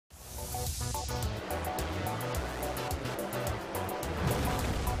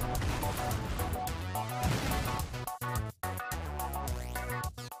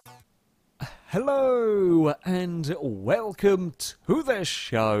Hello and welcome to the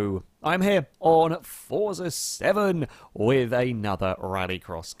show. I'm here on Forza 7 with another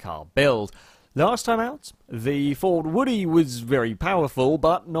Rallycross car build. Last time out, the Ford Woody was very powerful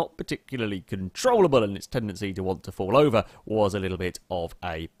but not particularly controllable, and its tendency to want to fall over was a little bit of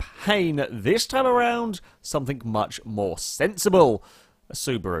a pain. This time around, something much more sensible. A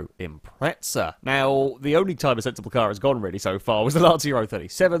Subaru Impreza. Now, the only time a sensible car has gone really so far was the Lancia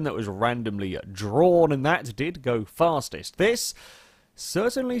 037 that was randomly drawn, and that did go fastest. This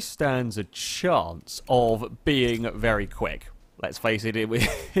certainly stands a chance of being very quick. Let's face it,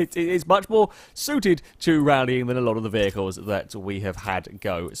 it is much more suited to rallying than a lot of the vehicles that we have had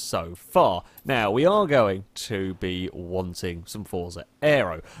go so far. Now, we are going to be wanting some Forza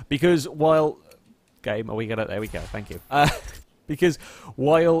Aero, because while... Game, are we gonna... There we go, thank you. Because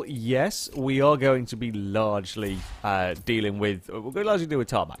while, yes, we are going to be largely dealing with... We're going to largely deal with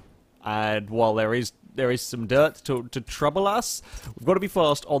tarmac. And while there is some dirt to trouble us, we've got to be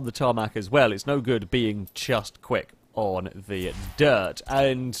fast on the tarmac as well. It's no good being just quick on the dirt.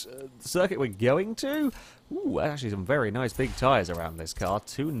 And the circuit we're going to... Ooh, actually some very nice big tyres around this car.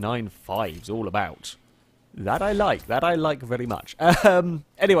 295s all about. That I like very much.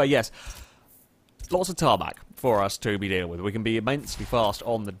 Anyway, yes. Lots of tarmac for us to be dealing with. We can be immensely fast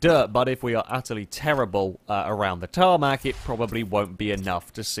on the dirt, but if we are utterly terrible around the tarmac, it probably won't be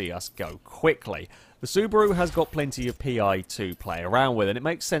enough to see us go quickly. The Subaru has got plenty of PI to play around with, and it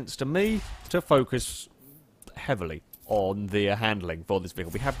makes sense to me to focus heavily on the handling for this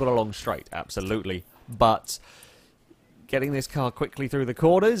vehicle. We have got a long straight, absolutely, but getting this car quickly through the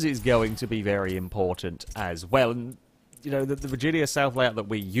corners is going to be very important as well. And you know, the Virginia South layout that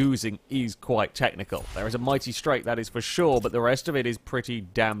we're using is quite technical. There is a mighty straight, that is for sure, but the rest of it is pretty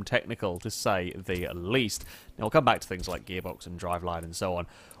damn technical, to say the least. Now, we'll come back to things like gearbox and driveline and so on.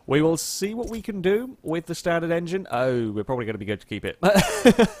 We will see what we can do with the standard engine. Oh, we're probably going to be good to keep it.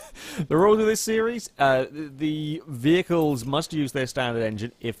 The rules of this series, the vehicles must use their standard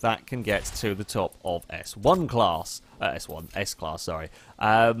engine if that can get to the top of S1 class. S-class, sorry.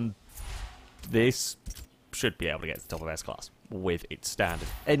 This should be able to get to the top of S-Class with its standard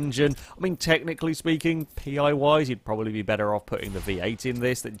engine. I mean, technically speaking, PI-wise, you'd probably be better off putting the V8 in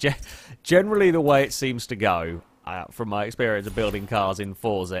this. That generally the way it seems to go, from my experience of building cars in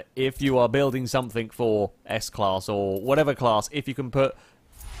Forza, if you are building something for S-Class or whatever class, if you can put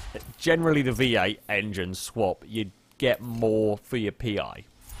generally the V8 engine swap, you'd get more for your PI.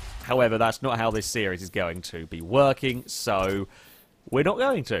 However, that's not how this series is going to be working, so we're not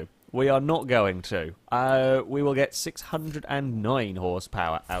going to. We are not going to. We will get 609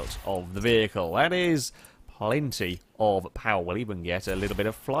 horsepower out of the vehicle. That is plenty of power. We'll even get a little bit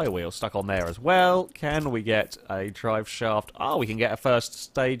of flywheel stuck on there as well. Can we get a drive shaft? Oh, we can get a first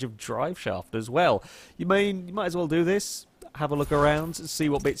stage of drive shaft as well. You might as well do this. Have a look around, see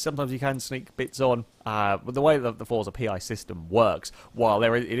what bits. Sometimes you can sneak bits on. But the way that the Forza PI system works, while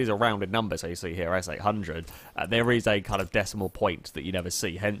it is a rounded number, so you see here S800, there is a kind of decimal point that you never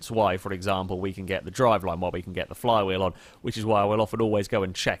see. Hence why, for example, we can get the driveline while we can get the flywheel on, which is why I will often always go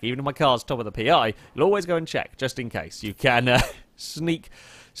and check. Even if my car's top of the PI, you'll always go and check, just in case. You can sneak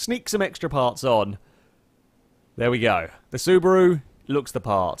some extra parts on. There we go. The Subaru looks the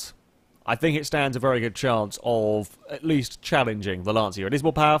part. I think it stands a very good chance of at least challenging the Lancia. It is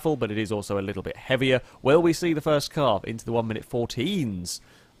more powerful, but it is also a little bit heavier. Will we see the first carve into the 1:14s?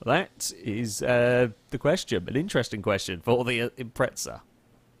 That is the question, an interesting question for the Impreza.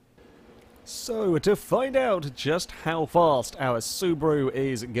 So, to find out just how fast our Subaru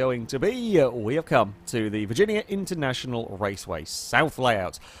is going to be, we have come to the Virginia International Raceway South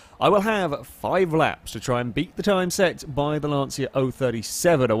layout. I will have 5 laps to try and beat the time set by the Lancia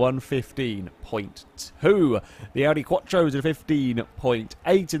 037, a 1:15.2. The Audi Quattros are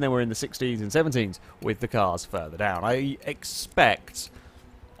 15.8, and then we're in the 16s and 17s with the cars further down. I expect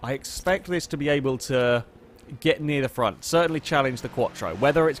this to be able to get near the front, certainly challenge the Quattro.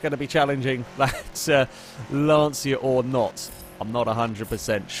 Whether it's going to be challenging that Lancia or not, I'm not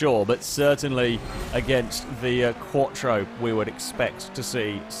 100% sure, but certainly against the Quattro, we would expect to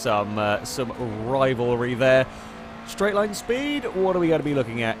see some rivalry there. Straight line speed, what are we going to be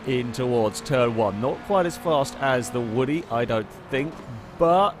looking at in towards turn 1? Not quite as fast as the Woody, I don't think,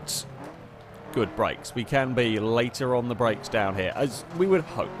 but good brakes. We can be later on the brakes down here, as we would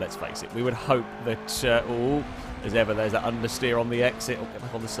hope, let's face it. We would hope that, as ever, there's that understeer on the exit. Oh, get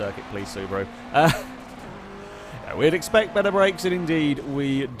back on the circuit, please, Subaru. We'd expect better brakes, and indeed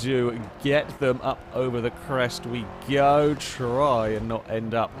we do get them. Up over the crest we go. Try and not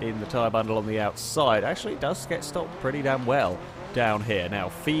end up in the tyre bundle on the outside. Actually, it does get stopped pretty damn well down here. Now,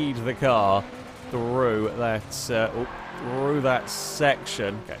 feed the car through that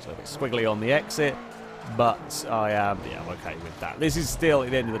section. Okay, it's a little bit squiggly on the exit, but I am I'm okay with that. This is still,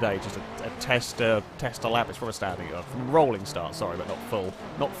 at the end of the day, just a tester lap. It's from a standing from rolling start, sorry, but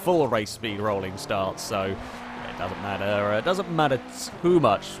not full race speed rolling start. So yeah, it doesn't matter. It doesn't matter too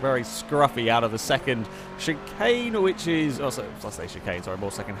much. Very scruffy out of the second chicane, which is also, I say chicane, sorry,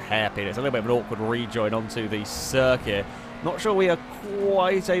 more second hairpin. It's a little bit of an awkward rejoin onto the circuit. Not sure we are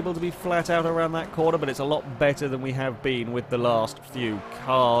quite able to be flat out around that corner, but it's a lot better than we have been with the last few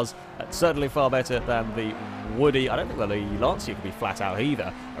cars. Certainly far better than the Woody. I don't think the Lancia could be flat out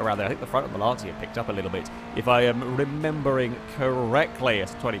either around there. I think the front of the Lancia picked up a little bit. If I am remembering correctly,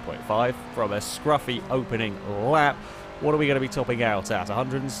 it's 20.5 from a scruffy opening lap. What are we going to be topping out at?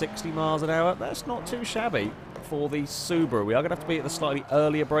 160 miles an hour? That's not too shabby for the Subaru. We are going to have to be at the slightly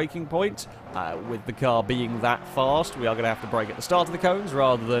earlier braking point. With the car being that fast, we are going to have to brake at the start of the cones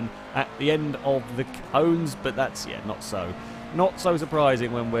rather than at the end of the cones, but that's, yeah, not so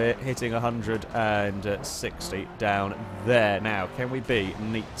surprising when we're hitting 160 down there. Now, can we be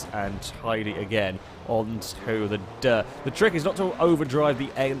neat and tidy again onto the dirt? The trick is not to overdrive the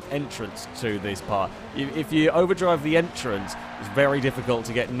entrance to this part. If you overdrive the entrance, it's very difficult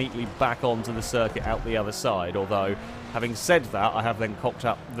to get neatly back onto the circuit out the other side. Although, having said that, I have then cocked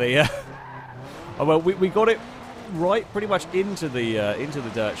up the... oh, well, we got it right pretty much into the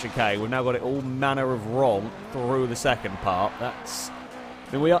dirt chicane. We've now got it all manner of wrong through the second part.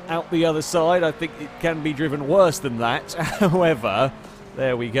 Then we are out the other side. I think it can be driven worse than that. However,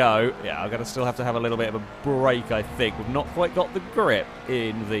 there we go. Yeah, I'm going to still have to have a little bit of a brake, I think. We've not quite got the grip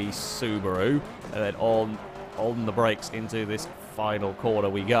in the Subaru. And then on the brakes into this final corner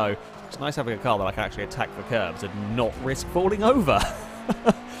we go. It's nice having a car that I can actually attack the curbs and not risk falling over.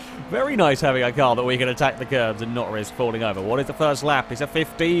 Very nice having a car that we can attack the curbs and not risk falling over. What is the first lap? It's a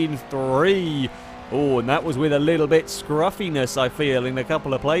 15.3. Oh, and that was with a little bit scruffiness, I feel, in a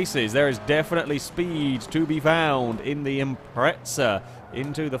couple of places. There is definitely speed to be found in the Impreza.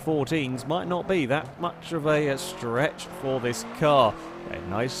 Into the 14s might not be that much of a stretch for this car. It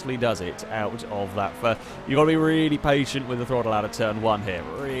nicely does it out of that. You've got to be really patient with the throttle out of turn 1 here.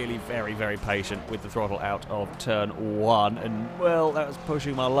 Really very, very patient with the throttle out of turn 1. And, well, that was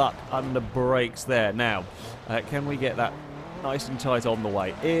pushing my luck under brakes there. Now, can we get that nice and tight on the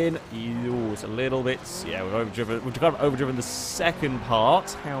way in? Ooh, it's a little bit... Yeah, we've kind of overdriven the second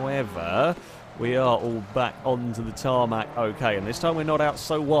part. However, we are all back onto the tarmac okay. And this time we're not out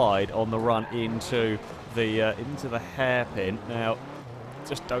so wide on the run into the hairpin. Now,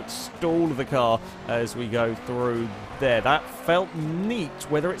 just don't stall the car as we go through there. That felt neat.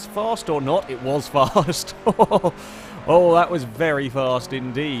 Whether it's fast or not, it was fast. Oh, that was very fast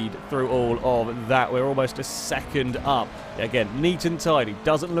indeed through all of that. We're almost a second up. Again, neat and tidy.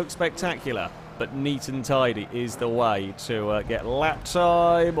 Doesn't look spectacular, but neat and tidy is the way to get lap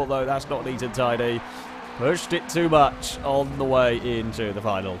time, although that's not neat and tidy. Pushed it too much on the way into the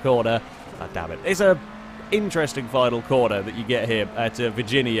final corner. Oh, damn it. It's a interesting final corner that you get here at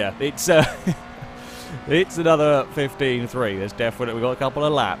Virginia. It's it's another 15.3. There's definitely, we've got a couple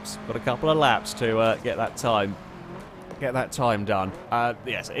of laps. Got a couple of laps to get that time done.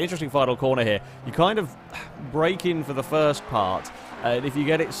 Yes, interesting final corner here. You kind of brake in for the first part, and if you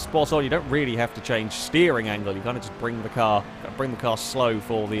get it spot on, you don't really have to change steering angle. You kind of just bring the car slow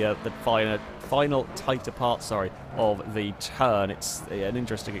for the final tighter part, of the turn. It's an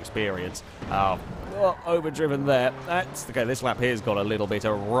interesting experience. Overdriven there. That's okay. This lap here's got a little bit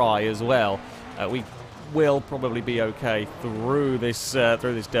awry as well. We will probably be okay through this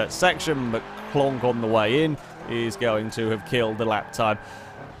dirt section, but clonk on the way in is going to have killed the lap time.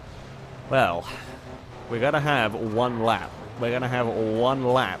 Well, we're going to have one lap. We're going to have one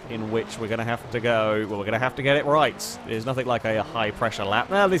lap in which we're going to have to go, well, we're going to have to get it right. There's nothing like a high-pressure lap.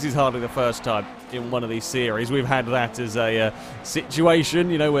 Now, this is hardly the first time in one of these series we've had that as a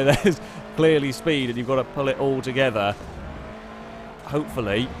situation, you know, where there's clearly speed and you've got to pull it all together.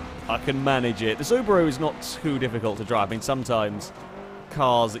 Hopefully, I can manage it. The Subaru is not too difficult to drive. I mean, sometimes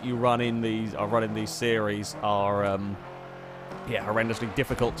cars that you run in these series are horrendously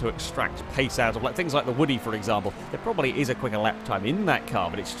difficult to extract pace out of. Like things like the Woody, for example. There probably is a quicker lap time in that car,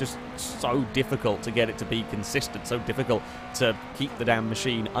 but it's just so difficult to get it to be consistent, so difficult to keep the damn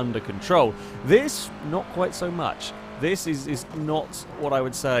machine under control. This, not quite so much. This is not what I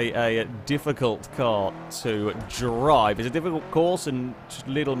would say a difficult car to drive. It's a difficult course, and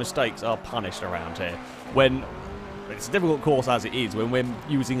little mistakes are punished around here. When it's a difficult course as it is when we're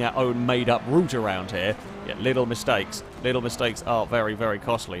using our own made-up route around here. Yeah, little mistakes. Little mistakes are very, very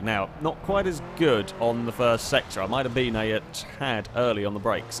costly. Now, not quite as good on the first sector. I might have been a tad early on the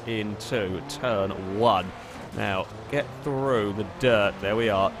brakes into turn 1. Now, get through the dirt. There we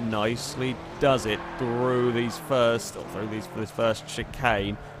are. Nicely does it through this first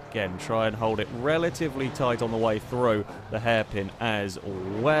chicane. Again, try and hold it relatively tight on the way through the hairpin as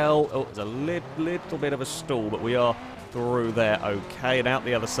well. Oh, it's a little bit of a stall, but we are through there okay. And out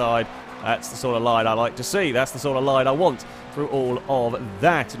the other side, that's the sort of line I like to see. That's the sort of line I want through all of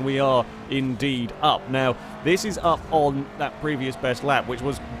that. And we are indeed up. Now, this is up on that previous best lap, which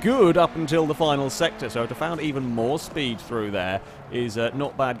was good up until the final sector. So to found even more speed through there is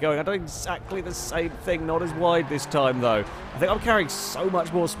not bad going. I don't exactly the same thing, not as wide this time though. I think I'm carrying so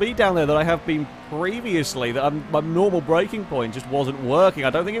much more speed down there than I have been previously that my normal braking point just wasn't working. I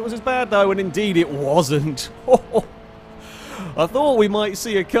don't think it was as bad though, and indeed it wasn't. I thought we might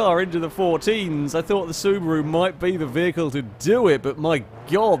see a car into the 14s. I thought the Subaru might be the vehicle to do it, but my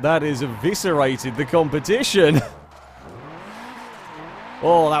God, that has eviscerated the competition.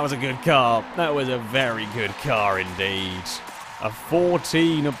 Oh, that was a good car. That was a very good car indeed. A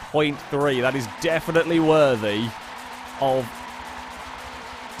 14.3. That is definitely worthy of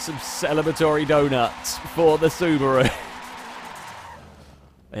some celebratory donuts for the Subaru.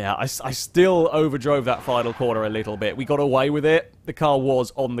 Yeah, I still overdrove that final corner a little bit. We got away with it. The car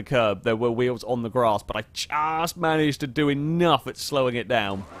was on the curb. There were wheels on the grass, but I just managed to do enough at slowing it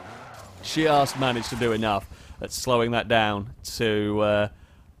down. Just managed to do enough at slowing that down to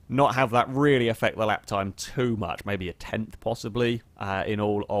not have that really affect the lap time too much. Maybe a tenth, possibly, in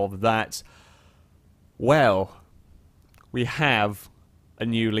all of that. Well, we have a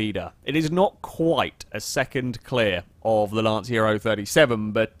new leader. It is not quite a second clear of the Lancia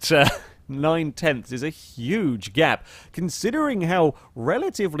 037, but 9/10 is a huge gap, considering how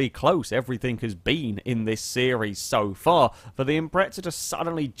relatively close everything has been in this series so far. For the Impreza to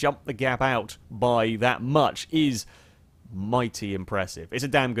suddenly jump the gap out by that much is mighty impressive. It's a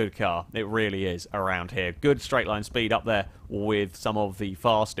damn good car. It really is around here. Good straight line speed up there with some of the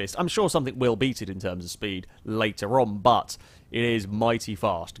fastest. I'm sure something will beat it in terms of speed later on, but it is mighty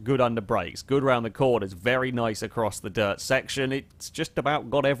fast. Good under brakes. Good round the corners. Very nice across the dirt section. It's just about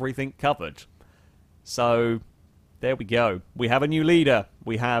got everything covered. So there we go. We have a new leader.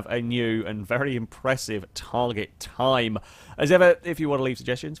 We have a new and very impressive target time. As ever, if you want to leave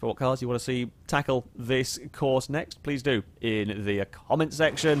suggestions for what cars you want to see tackle this course next, please do in the comment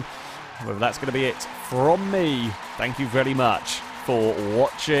section. Well, that's going to be it from me. Thank you very much for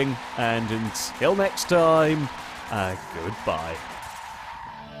watching, and until next time, goodbye.